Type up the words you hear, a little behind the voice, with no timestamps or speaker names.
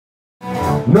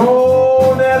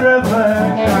Know everything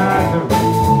I do.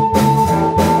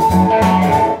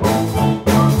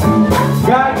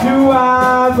 Got two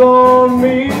eyes on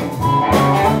me,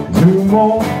 two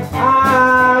more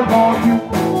eyes on you.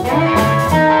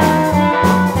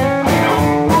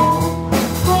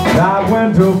 I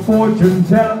went to fortune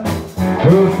teller,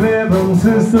 her 7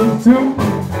 sisters too.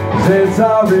 Said,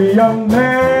 sorry young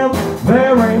man,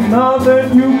 there ain't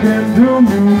nothing you can do.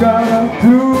 You got a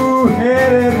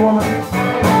two-headed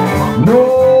woman,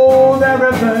 knows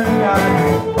everything I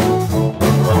do.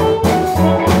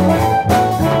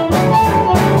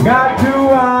 Got two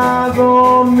eyes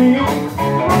on me,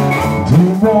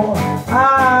 two more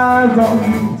eyes on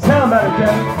you. Tell me about it,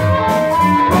 Kevin.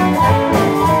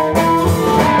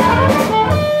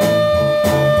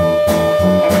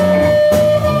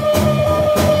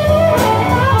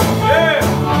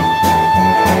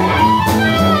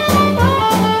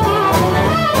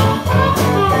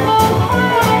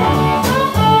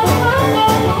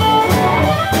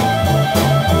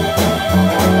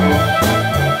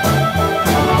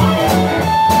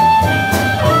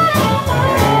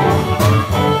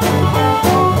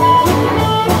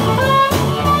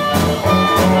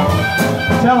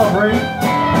 Celebrate.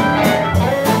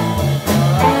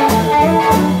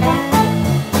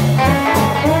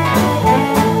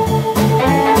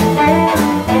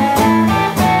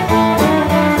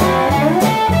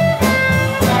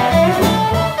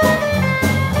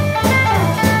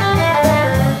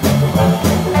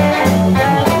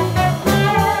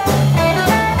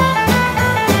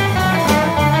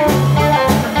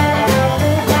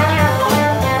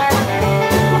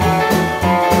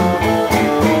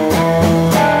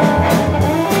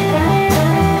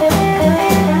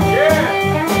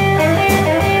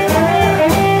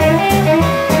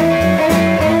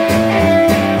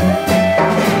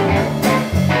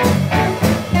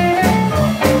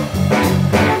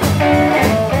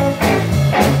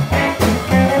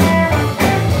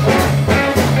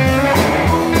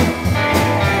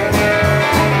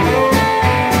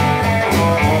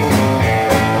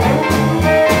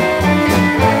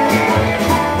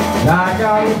 I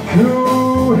got a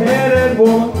two-headed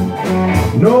woman,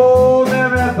 knows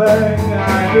everything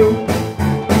I do.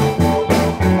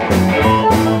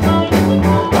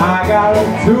 I got a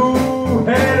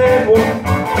two-headed woman,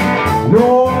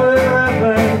 knows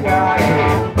everything I do.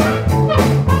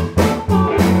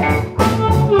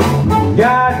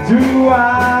 Got two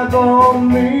eyes on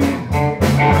me,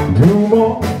 two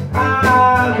more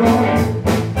eyes on you.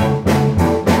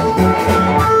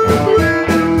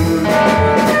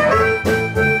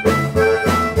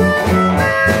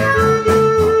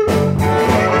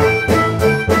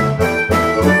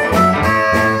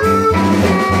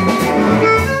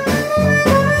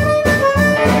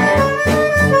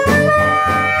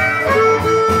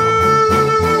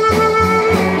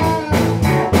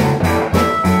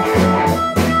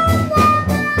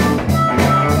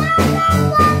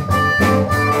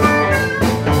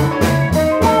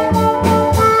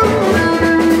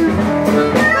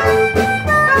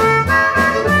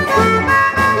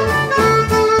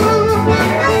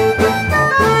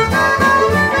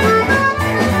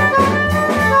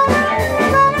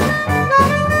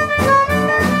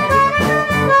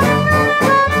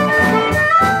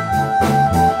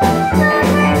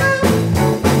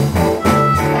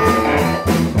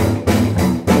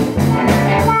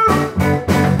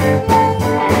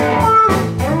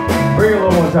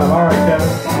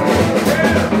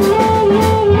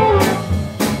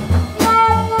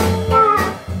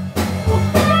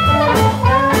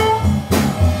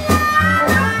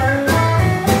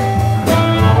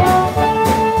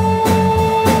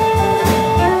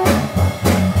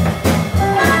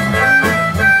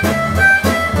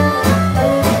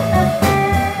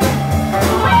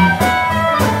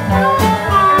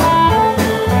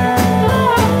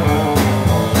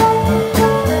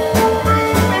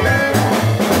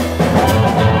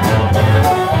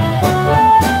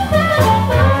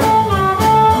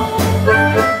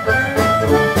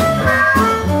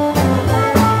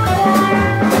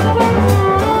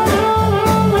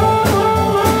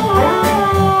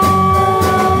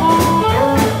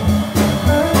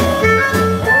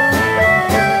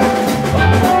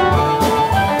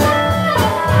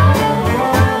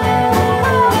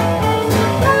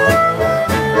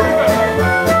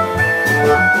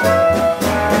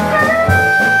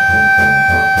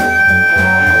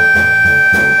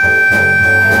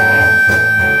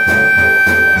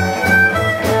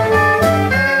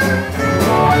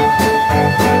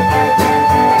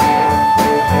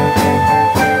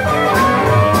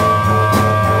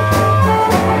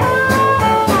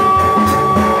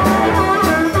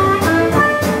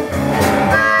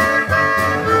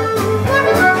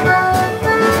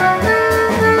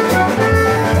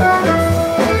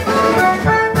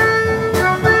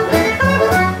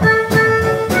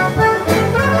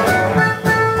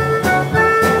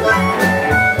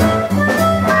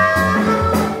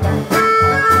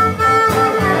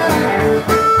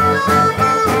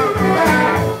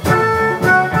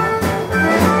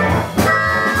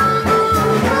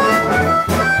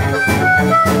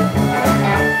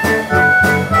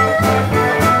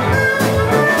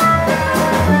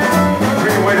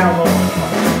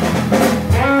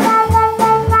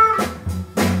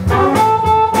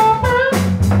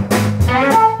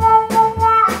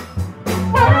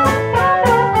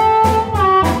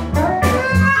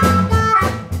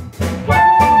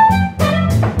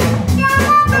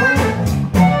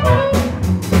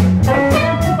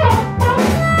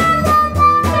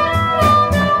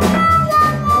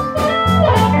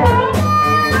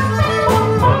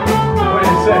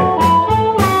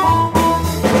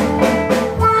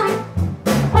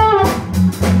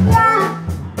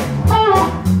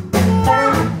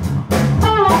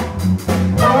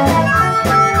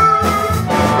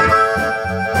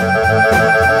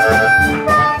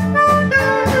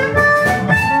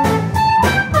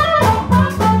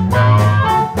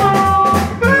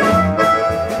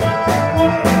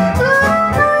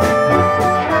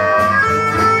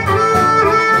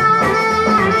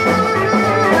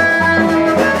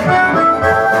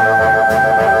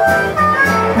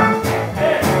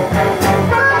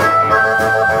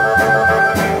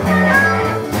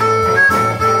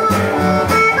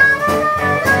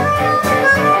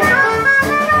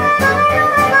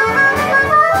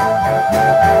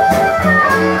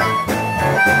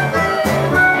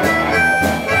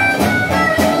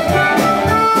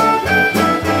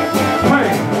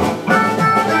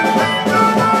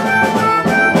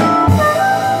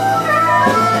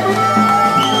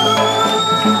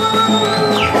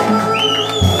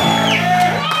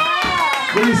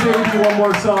 me say with you one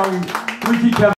more song. Ricky Kevin.